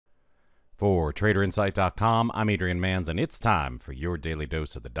For TraderInsight.com, I'm Adrian Manns, and it's time for your daily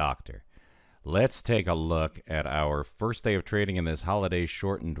dose of the doctor. Let's take a look at our first day of trading in this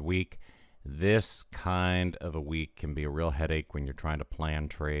holiday-shortened week. This kind of a week can be a real headache when you're trying to plan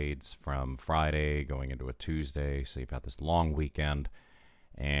trades from Friday going into a Tuesday. So you've got this long weekend,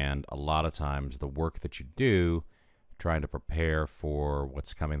 and a lot of times the work that you do trying to prepare for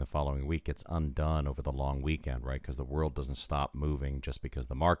what's coming the following week gets undone over the long weekend, right? Because the world doesn't stop moving just because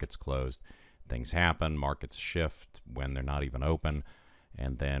the market's closed. Things happen, markets shift when they're not even open,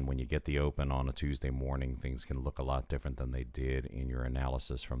 and then when you get the open on a Tuesday morning, things can look a lot different than they did in your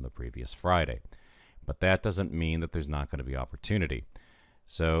analysis from the previous Friday. But that doesn't mean that there's not going to be opportunity.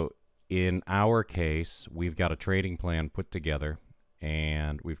 So in our case, we've got a trading plan put together,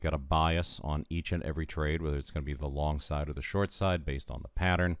 and we've got a bias on each and every trade, whether it's going to be the long side or the short side based on the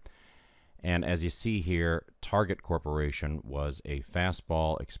pattern. And as you see here, Target Corporation was a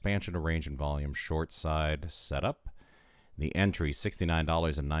fastball expansion of range and volume short side setup. The entry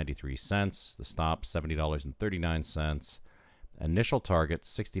 $69.93, the stop $70.39, initial target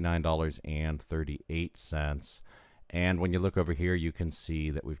 $69.38. And when you look over here, you can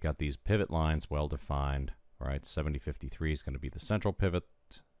see that we've got these pivot lines well defined. Right, 70.53 is going to be the central pivot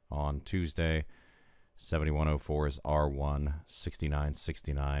on Tuesday. 71.04 is R1.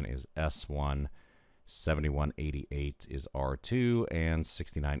 69.69 is S1. 71.88 is R2. And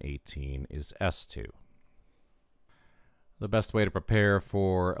 69.18 is S2. The best way to prepare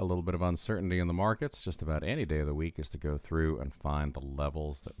for a little bit of uncertainty in the markets, just about any day of the week, is to go through and find the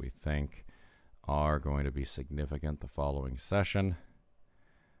levels that we think are going to be significant the following session.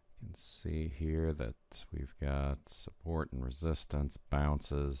 You can see here that we've got support and resistance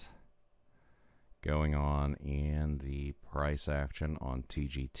bounces going on in the price action on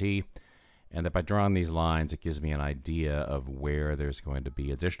TGT, and that by drawing these lines it gives me an idea of where there's going to be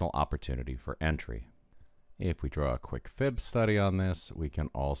additional opportunity for entry. If we draw a quick fib study on this, we can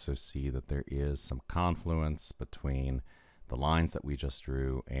also see that there is some confluence between the lines that we just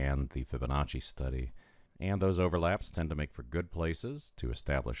drew and the Fibonacci study. And those overlaps tend to make for good places to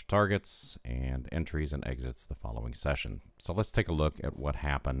establish targets and entries and exits the following session. So let's take a look at what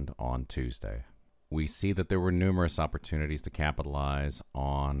happened on Tuesday. We see that there were numerous opportunities to capitalize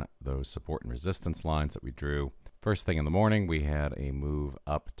on those support and resistance lines that we drew. First thing in the morning, we had a move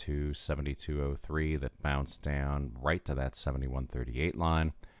up to 72.03 that bounced down right to that 71.38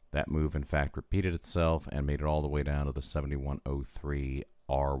 line. That move, in fact, repeated itself and made it all the way down to the 71.03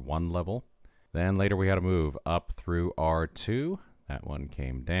 R1 level. Then later we had a move up through R2. That one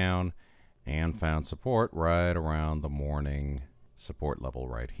came down and found support right around the morning support level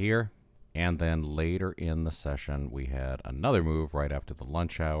right here. And then later in the session, we had another move right after the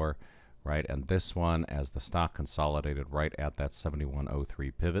lunch hour, right? And this one, as the stock consolidated right at that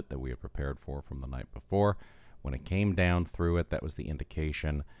 71.03 pivot that we had prepared for from the night before. When it came down through it, that was the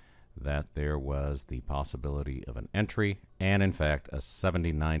indication that there was the possibility of an entry, and in fact a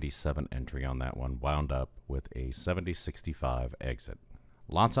 70.97 entry on that one wound up with a 70.65 exit.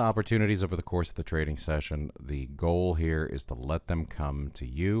 Lots of opportunities over the course of the trading session. The goal here is to let them come to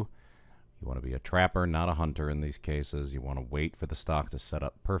you. You want to be a trapper, not a hunter in these cases. You want to wait for the stock to set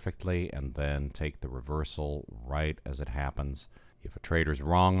up perfectly and then take the reversal right as it happens. If a trader's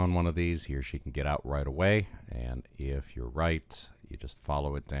wrong on one of these, he or she can get out right away, and if you're right, you just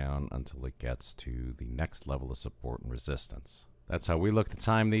follow it down until it gets to the next level of support and resistance. That's how we look to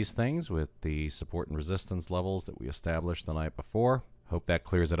time these things, with the support and resistance levels that we established the night before. Hope that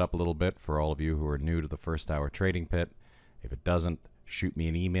clears it up a little bit for all of you who are new to the first hour trading pit. If it doesn't, shoot me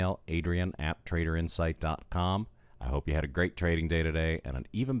an email, adrian@traderinsight.com. I hope you had a great trading day today and an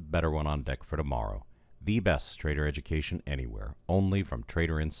even better one on deck for tomorrow. The best trader education anywhere, only from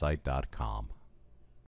TraderInsight.com.